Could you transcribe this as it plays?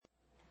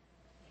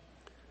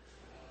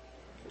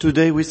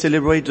Today we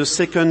celebrate the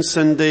second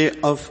Sunday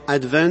of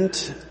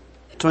Advent,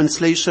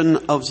 translation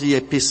of the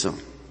Epistle.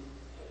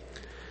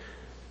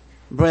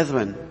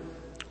 Brethren,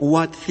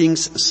 what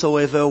things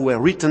soever were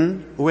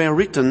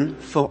written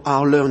for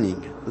our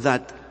learning,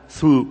 that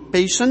through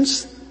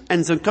patience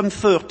and the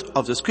comfort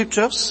of the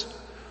Scriptures,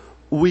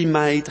 we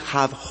might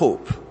have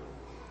hope.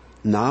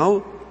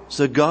 Now,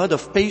 the God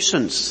of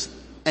patience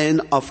and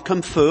of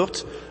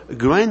comfort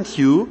grant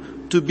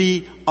you to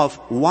be of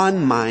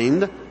one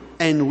mind,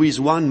 and with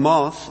one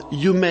mouth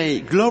you may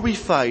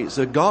glorify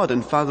the God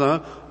and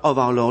Father of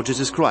our Lord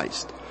Jesus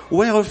Christ.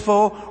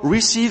 Wherefore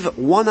receive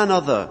one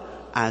another,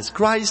 as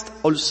Christ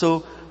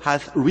also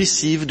hath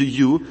received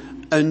you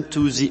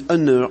unto the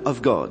honor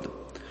of God.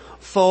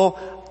 For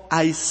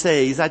I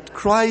say that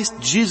Christ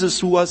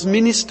Jesus was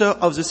minister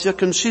of the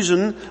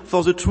circumcision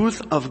for the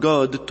truth of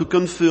God, to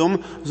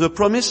confirm the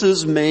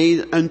promises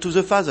made unto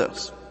the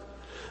fathers,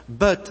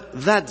 but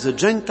that the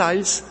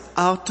Gentiles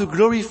are to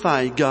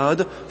glorify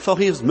God for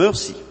his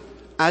mercy.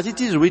 As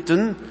it is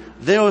written,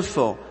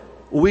 therefore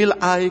will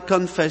I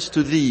confess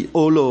to thee,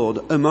 O Lord,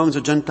 among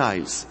the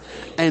Gentiles,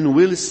 and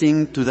will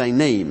sing to thy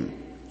name.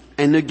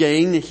 And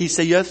again he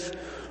saith,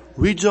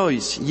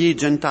 rejoice, ye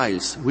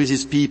Gentiles, with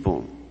his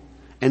people.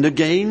 And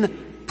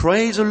again,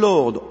 praise the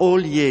Lord,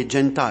 all ye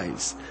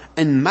Gentiles,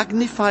 and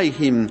magnify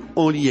him,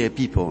 all ye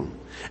people.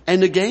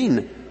 And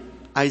again,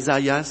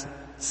 Isaiah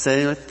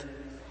saith,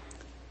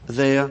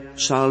 there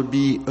shall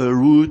be a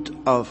root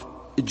of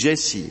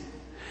Jesse,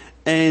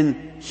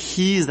 and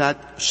he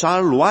that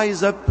shall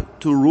rise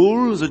up to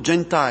rule the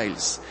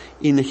Gentiles.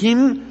 In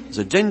him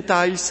the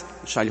Gentiles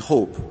shall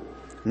hope.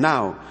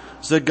 Now,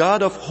 the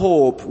God of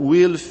hope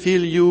will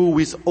fill you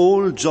with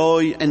all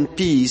joy and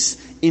peace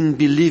in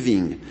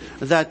believing,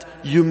 that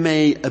you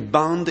may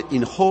abound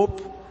in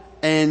hope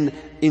and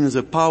in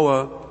the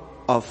power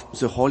of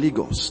the Holy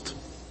Ghost.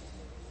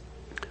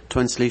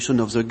 Translation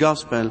of the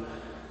Gospel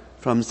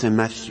from St.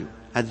 Matthew.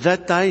 At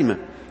that time,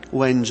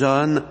 when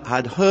John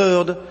had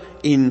heard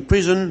in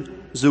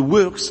prison the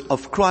works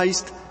of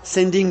Christ,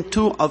 sending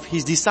two of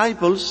his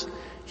disciples,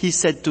 he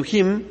said to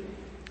him,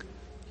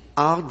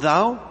 art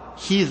thou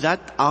he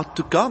that art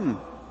to come,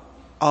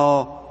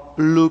 or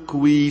look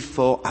we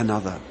for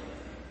another?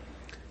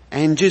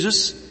 And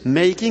Jesus,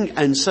 making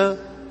answer,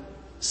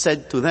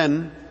 said to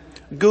them,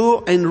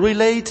 go and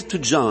relate to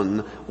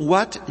John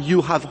what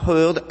you have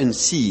heard and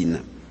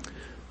seen.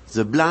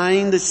 The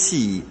blind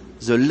see,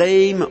 the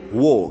lame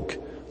walk,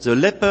 the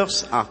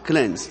lepers are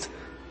cleansed,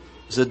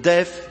 the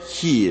deaf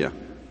hear,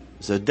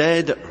 the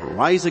dead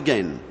rise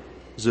again,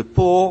 the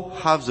poor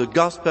have the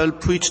gospel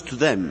preached to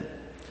them.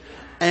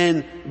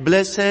 And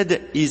blessed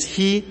is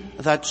he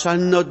that shall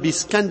not be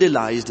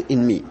scandalized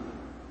in me.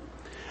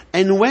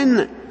 And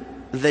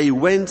when they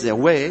went their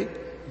way,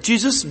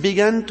 Jesus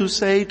began to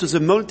say to the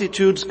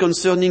multitudes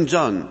concerning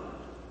John,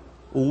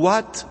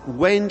 what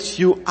went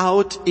you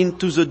out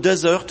into the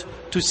desert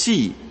to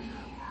see?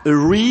 A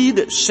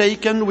reed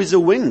shaken with the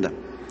wind.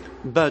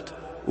 But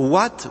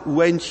what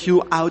went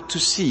you out to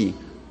see?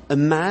 A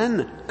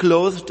man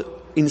clothed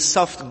in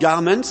soft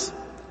garments?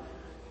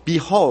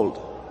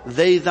 Behold,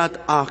 they that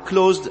are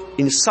clothed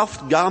in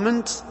soft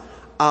garments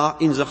are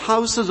in the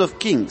houses of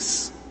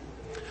kings.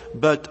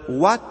 But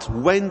what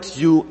went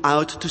you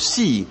out to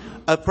see?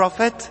 A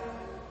prophet?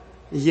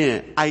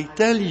 Yea, I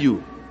tell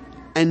you,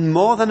 and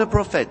more than a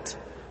prophet,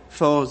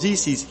 for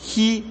this is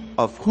he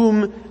of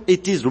whom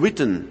it is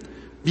written,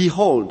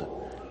 behold,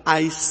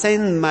 I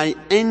send my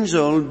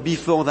angel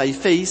before thy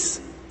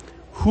face,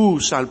 who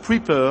shall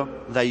prepare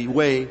thy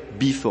way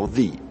before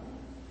thee.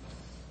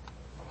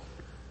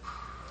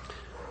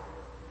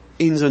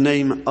 In the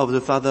name of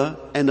the Father,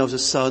 and of the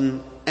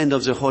Son, and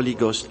of the Holy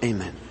Ghost.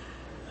 Amen.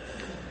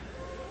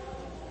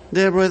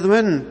 Dear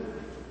brethren,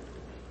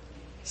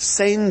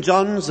 Saint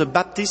John the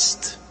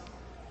Baptist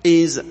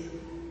is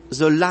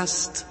the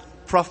last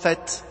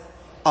prophet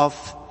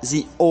of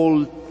the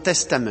Old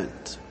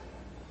Testament.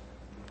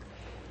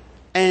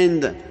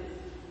 And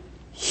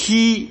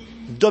he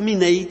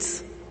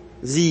dominates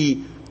the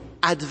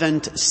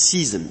Advent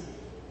season.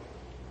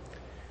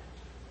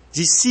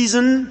 This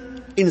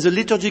season in the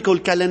liturgical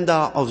calendar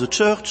of the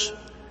Church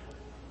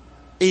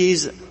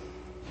is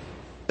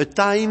a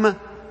time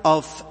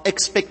of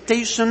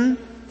expectation,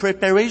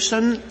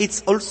 preparation.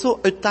 It's also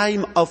a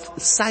time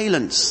of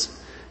silence.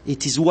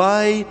 It is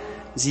why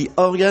the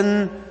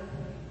organ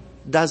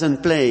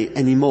doesn't play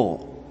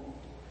anymore.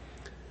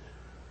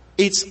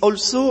 It's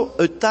also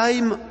a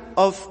time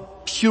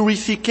of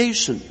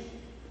purification.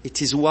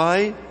 It is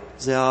why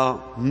there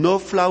are no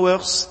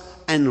flowers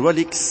and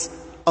relics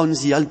on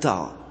the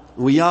altar.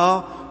 We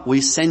are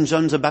with Saint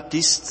John the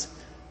Baptist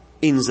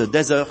in the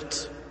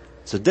desert.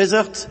 The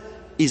desert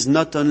is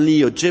not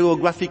only a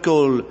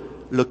geographical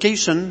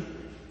location,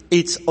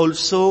 it's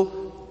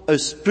also a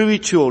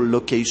spiritual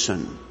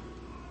location,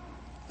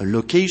 a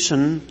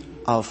location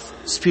of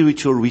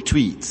spiritual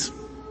retreat.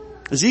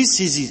 This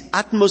is the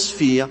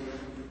atmosphere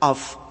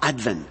of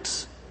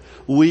Advent.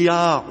 We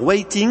are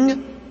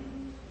waiting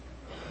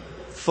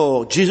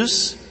for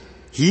Jesus.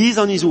 He is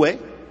on his way.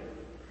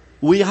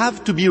 We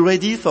have to be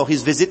ready for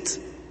his visit.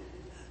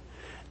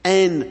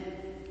 And,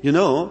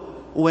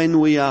 when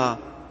we are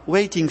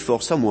waiting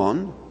for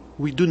someone,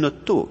 we do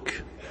not talk.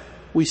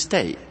 We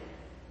stay.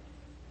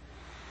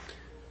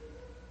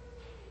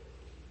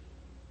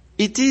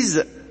 It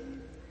is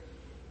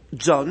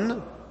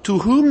John to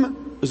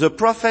whom the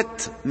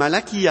prophet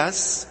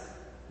Malachias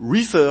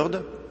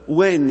referred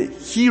when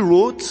he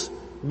wrote,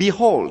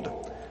 "Behold,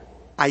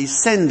 I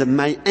send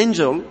my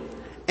angel,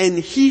 and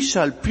he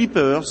shall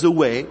prepare the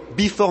way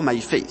before my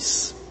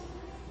face."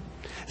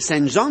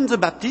 Saint John the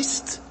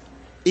Baptist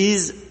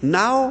is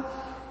now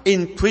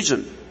in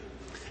prison,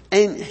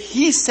 and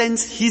he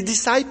sends his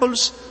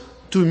disciples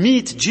to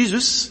meet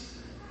Jesus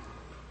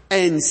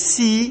and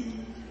see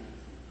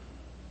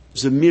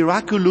the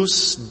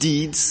miraculous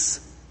deeds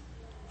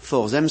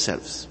for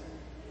themselves.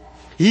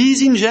 He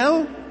is in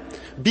jail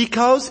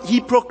because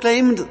he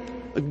proclaimed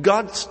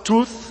God's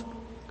truth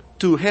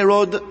to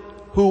Herod,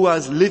 who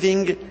was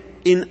living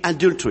in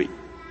adultery.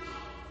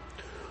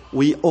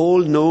 We all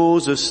know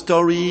the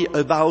story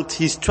about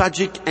his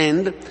tragic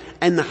end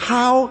and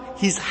how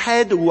his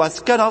head was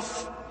cut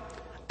off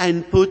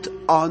and put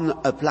on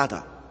a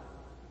platter.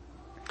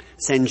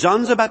 Saint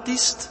John the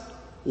Baptist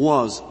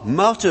was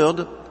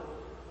martyred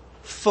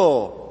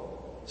for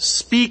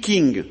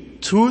speaking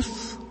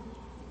truth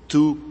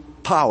to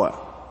power.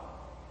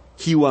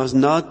 He was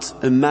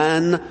not a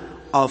man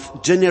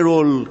of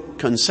general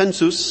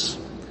consensus.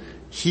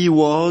 He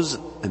was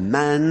a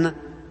man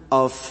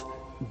of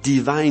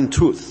divine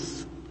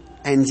truth.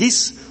 And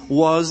this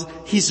was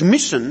his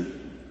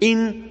mission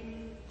in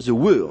the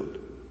world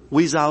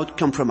without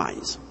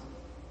compromise.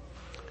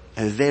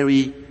 A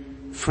very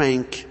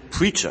frank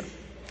preacher.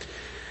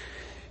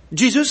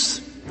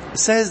 Jesus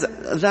says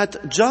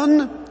that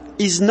John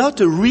is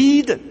not a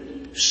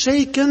reed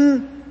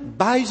shaken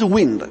by the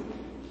wind.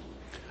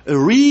 A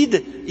reed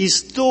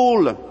is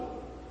tall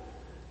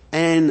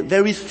and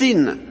very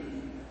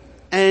thin,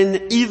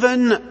 and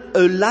even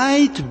a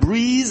light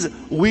breeze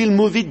will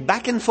move it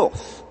back and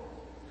forth.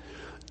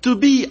 To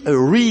be a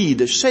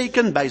reed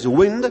shaken by the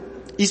wind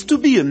is to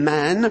be a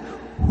man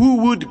who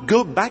would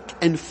go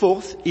back and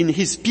forth in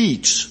his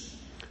speech.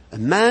 A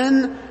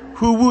man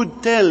who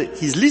would tell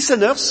his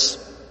listeners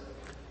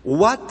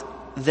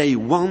what they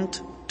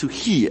want to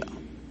hear,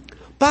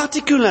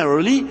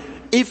 particularly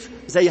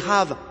if they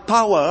have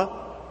power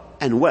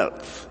and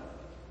wealth.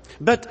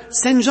 But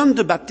Saint John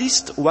the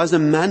Baptist was a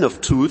man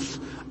of truth,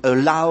 a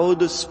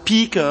loud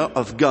speaker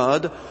of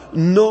God,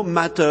 no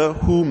matter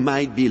who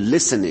might be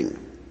listening.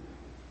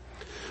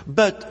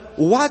 But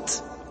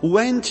what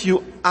went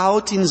you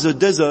out in the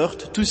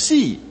desert to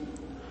see?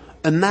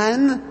 A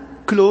man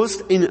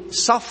clothed in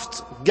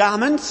soft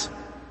garments?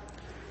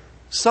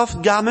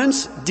 Soft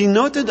garments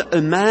denoted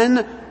a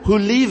man who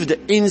lived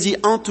in the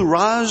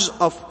entourage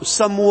of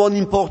someone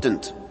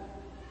important.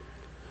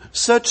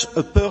 Such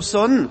a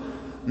person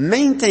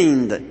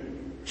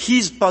maintained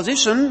his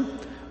position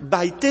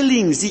by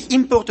telling the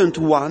important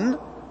one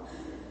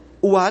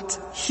what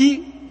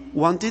he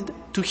wanted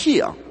to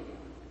hear.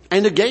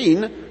 And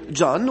again,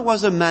 John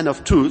was a man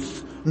of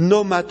truth,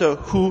 no matter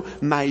who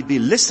might be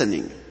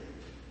listening.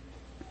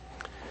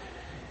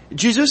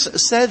 Jesus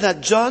said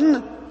that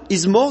John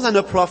is more than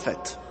a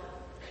prophet.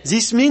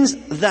 This means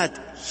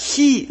that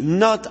he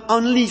not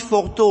only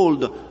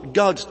foretold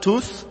God's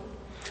truth,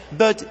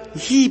 but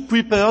he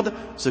prepared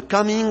the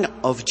coming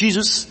of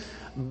Jesus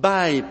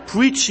by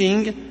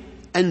preaching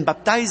and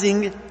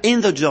baptizing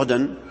in the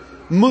Jordan,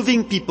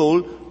 moving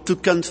people to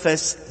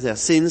confess their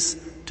sins,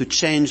 to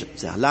change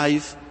their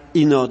life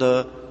in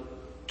order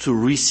to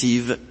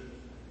receive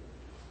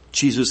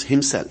Jesus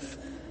himself.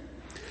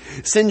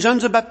 Saint John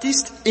the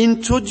Baptist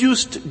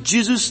introduced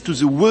Jesus to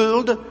the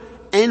world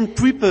and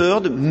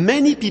prepared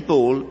many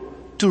people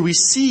to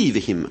receive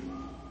him.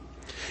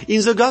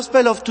 In the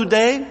Gospel of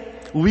today,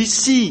 we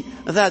see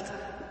that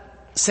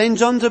Saint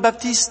John the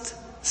Baptist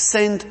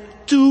sent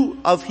 2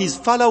 of his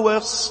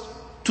followers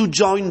to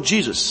join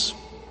Jesus.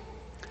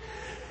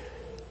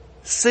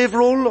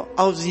 Several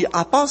of the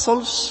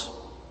apostles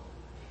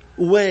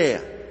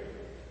were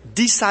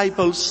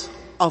disciples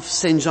of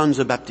Saint John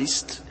the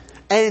Baptist,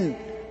 and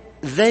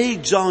they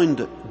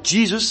joined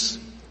Jesus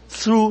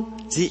through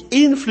the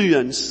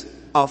influence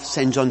of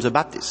Saint John the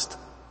Baptist.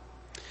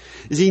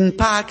 The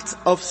impact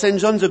of Saint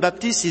John the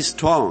Baptist is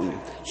strong.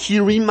 He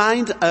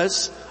reminds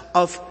us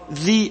of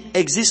the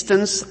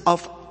existence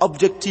of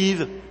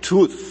objective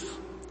truth.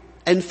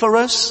 And for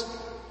us,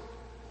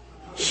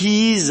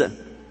 he is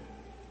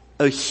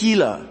a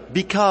healer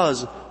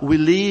because we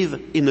live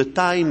in a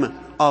time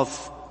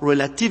of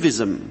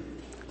relativism.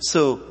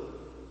 So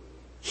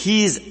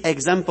his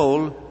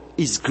example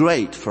is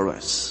great for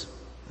us.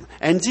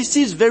 And this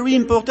is very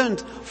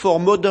important for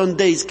modern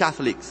days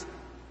Catholics.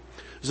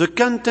 The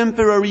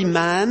contemporary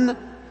man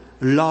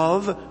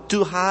loves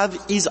to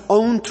have his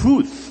own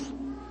truth.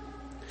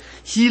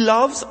 He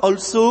loves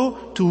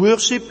also to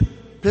worship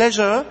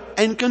pleasure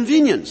and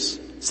convenience,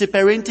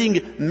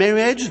 separating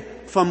marriage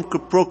from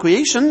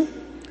procreation,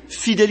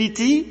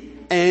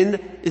 fidelity, and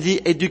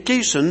the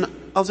education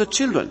of the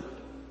children.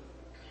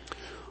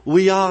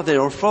 We are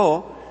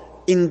therefore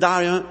in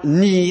dire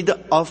need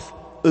of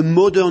a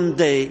modern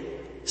day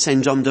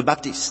St. John the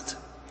Baptist.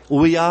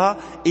 We are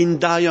in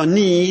dire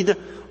need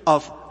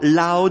of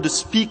loud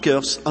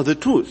speakers of the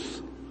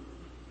truth.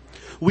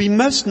 We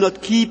must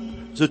not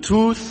keep the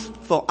truth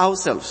for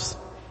ourselves,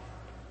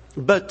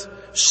 but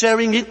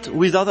sharing it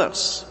with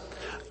others,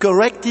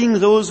 correcting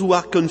those who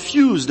are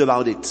confused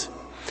about it,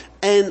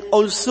 and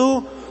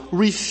also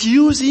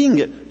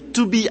refusing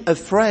to be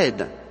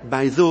afraid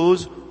by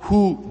those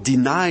who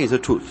deny the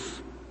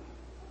truth.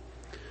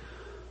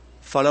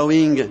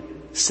 Following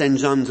St.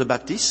 John the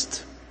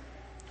Baptist,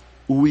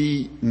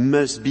 we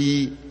must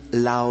be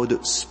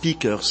loud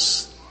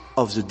speakers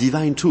of the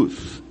divine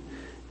truth.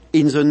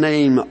 In the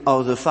name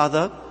of the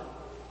Father,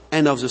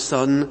 and of the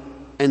Son,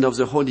 and of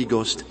the Holy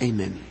Ghost.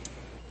 Amen.